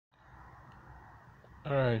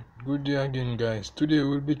Alright, good day again guys. Today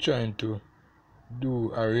we'll be trying to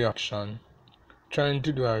do a reaction,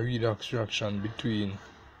 redox reaction between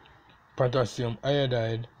potassium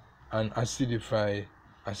iodide and acidified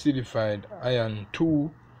iron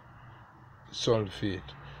 2 sulfate.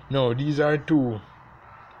 Now these are two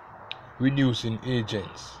reducing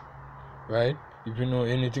agents, right? If you know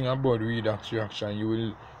anything about redox reaction, you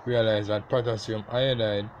will realize that potassium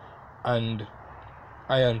iodide and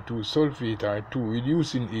iron 2 sulfate are two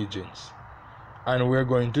reducing agents, and we're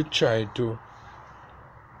going to try to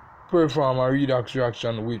perform a redox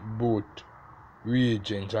reaction with both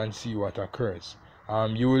reagents and see what occurs.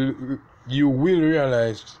 You will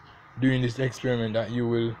realize during this experiment that you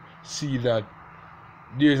will see that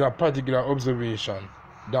there is a particular observation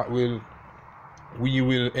that we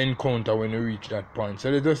will encounter when we reach that point. So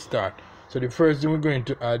let us start. So the first thing we're going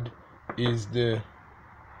to add is the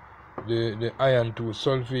iron 2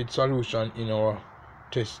 sulfate solution in our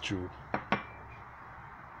test tube.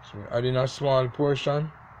 So we're adding a small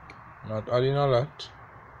portion, not adding a lot.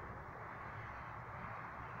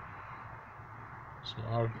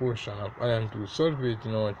 Small portion of iron 2 sulfate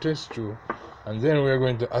in our test tube, and then we're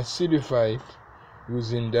going to acidify it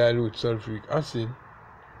using dilute sulfuric acid.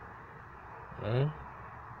 Right?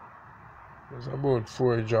 It's about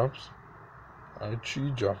 4 drops or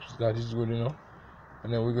 3 drops, that is good enough.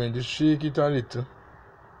 And then we're going to shake it a little,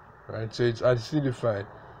 right? So it's acidified.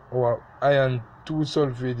 Our iron 2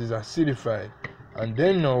 sulfate is acidified, and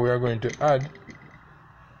then now we are going to add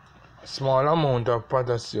a small amount of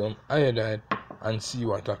potassium iodide and see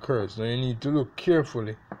what occurs. Now you need to look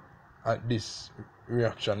carefully at this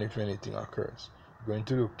reaction if anything occurs. You're going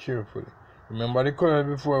to look carefully. Remember the color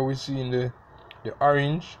before we see in the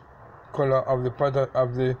orange color of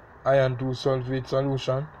the iron 2 sulfate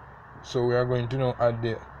solution. So we are going to now add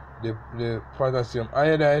the potassium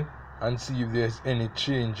iodide and see if there's any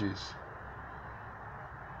changes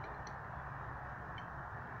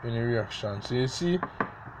in the reaction. So you see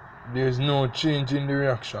there's no change in the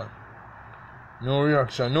reaction.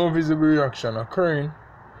 No visible reaction occurring.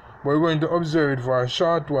 But we're going to observe it for a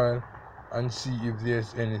short while and see if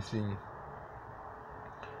there's anything.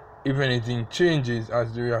 If anything changes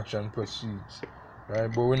as the reaction proceeds. Right?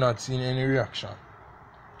 But we're not seeing any reaction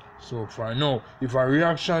so far. Now, if a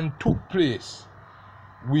reaction took place,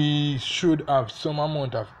 we should have some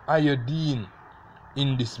amount of iodine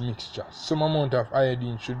in this mixture. Some amount of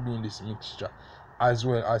iodine should be in this mixture, as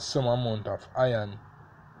well as some amount of iron.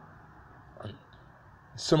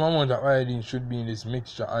 Some amount of iodine should be in this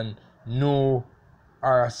mixture, and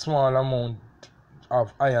a small amount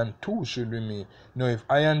of iron 2 should remain. Now, if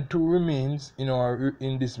iron 2 remains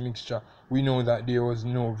in this mixture, we know that there was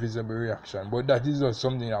no visible reaction. But that is just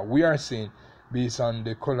something that we are saying based on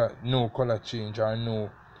the color, no color change or no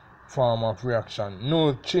form of reaction,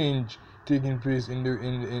 no change taking place in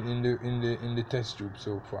the test tube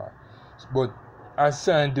so far. But as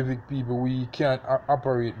scientific people, we can't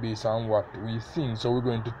operate based on what we think. So we're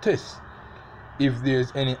going to test if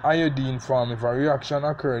there's any iodine form. If a reaction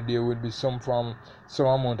occurred, there would be some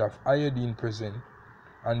amount of iodine present,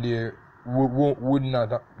 and there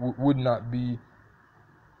would not be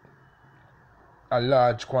a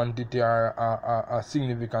large quantity or a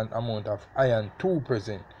significant amount of iron 2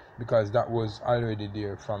 present, because that was already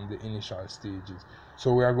there from the initial stages.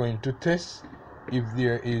 So we are going to test if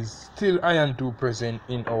there is still iron 2 present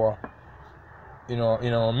in our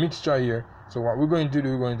mixture here. So what we're going to do,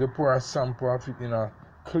 we're going to pour a sample of it in a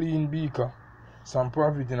clean beaker.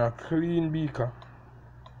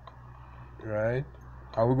 Right?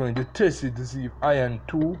 And we're going to test it to see if iron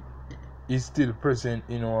 2 is still present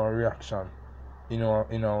in our reaction, in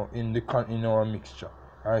our mixture.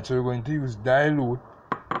 Alright, so we're going to use dilute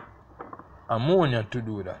ammonia to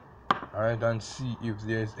do that. Alright, and see if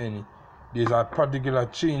there's a particular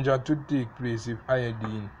change that to take place if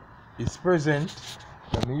iodine is present.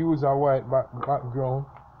 Let me use a white background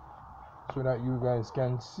so that you guys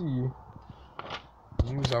can see.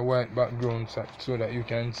 Use a white background so that you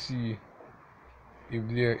can see if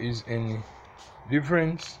there is any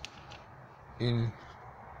difference in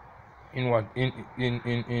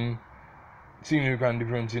significant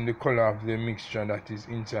difference in the color of the mixture that is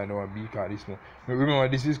inside our beaker at this moment. Now remember,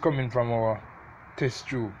 this is coming from our test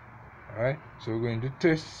tube. Alright, so we're going to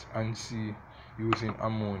test and see using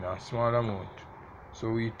ammonia, a small amount. So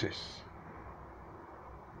we test.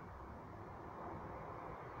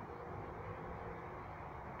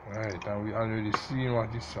 Alright, and we already seen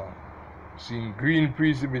what is seeing green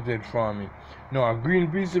precipitate forming. Now a green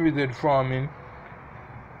precipitate formed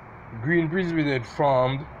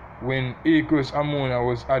when aqueous ammonia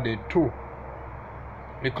was added to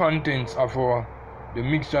the contents of our the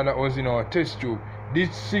mixture that was in our test tube.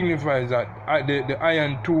 This signifies that the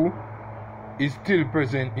iron 2 is still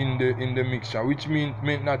present in the mixture, which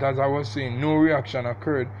meant that, as I was saying, no reaction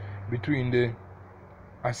occurred between the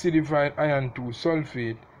acidified iron 2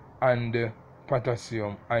 sulfate and the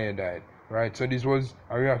potassium iodide, right? So this was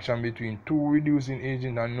a reaction between two reducing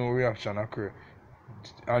agents and no reaction occurred,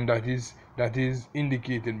 and that is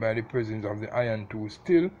indicated by the presence of the iron 2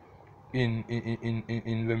 still in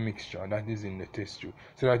the mixture that is in the test tube.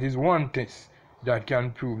 So that is one test that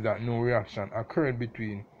can prove that no reaction occurred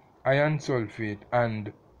between iron sulfate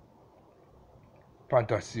and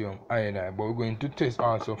potassium iodide. But we're going to test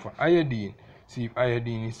also for iodine, see if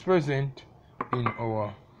iodine is present in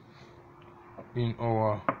our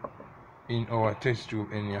test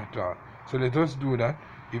tube any at all. So let us do that.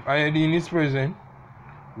 If iodine is present,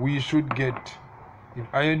 we should get, if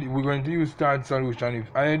iodine, we're going to use starch solution.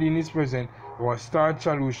 If iodine is present, our starch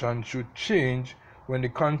solution should change when the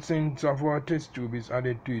contents of our test tube is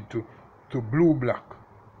added to it to blue-black.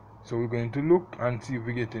 So we're going to look and see if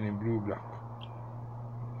we get any blue-black.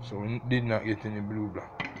 So we did not get any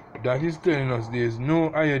blue-black. That is telling us there is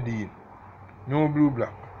no iodine, no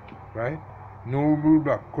blue-black, right? No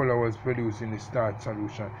blue-black color was produced in the starch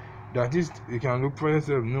solution. That is, you can look for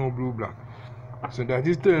yourself, no blue-black. So that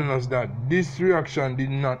is telling us that this reaction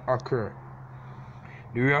did not occur.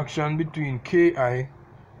 The reaction between Ki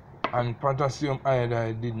and potassium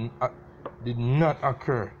iodide did not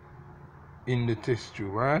occur in the test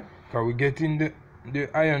tube, right? Because we get in the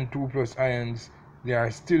iron 2 plus ions, they are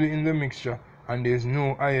still in the mixture and there's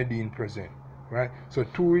no iodine present, right? So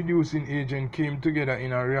two reducing agents came together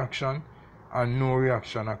in a reaction and no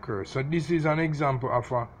reaction occurs. So this is an example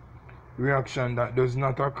of a reaction that does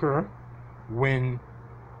not occur when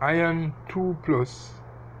iron 2 plus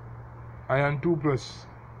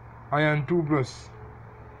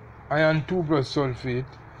sulfate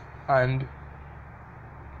and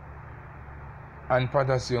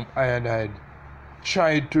potassium iodide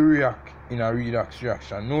tried to react in a redox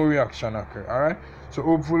reaction. No reaction occurred. Alright? So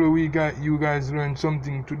hopefully you guys learned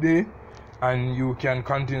something today, and you can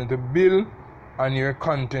continue to build on your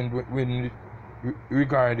content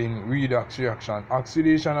regarding redox reaction,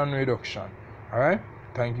 oxidation and reduction. Alright?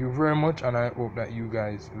 Thank you very much, and I hope that you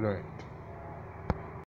guys learned.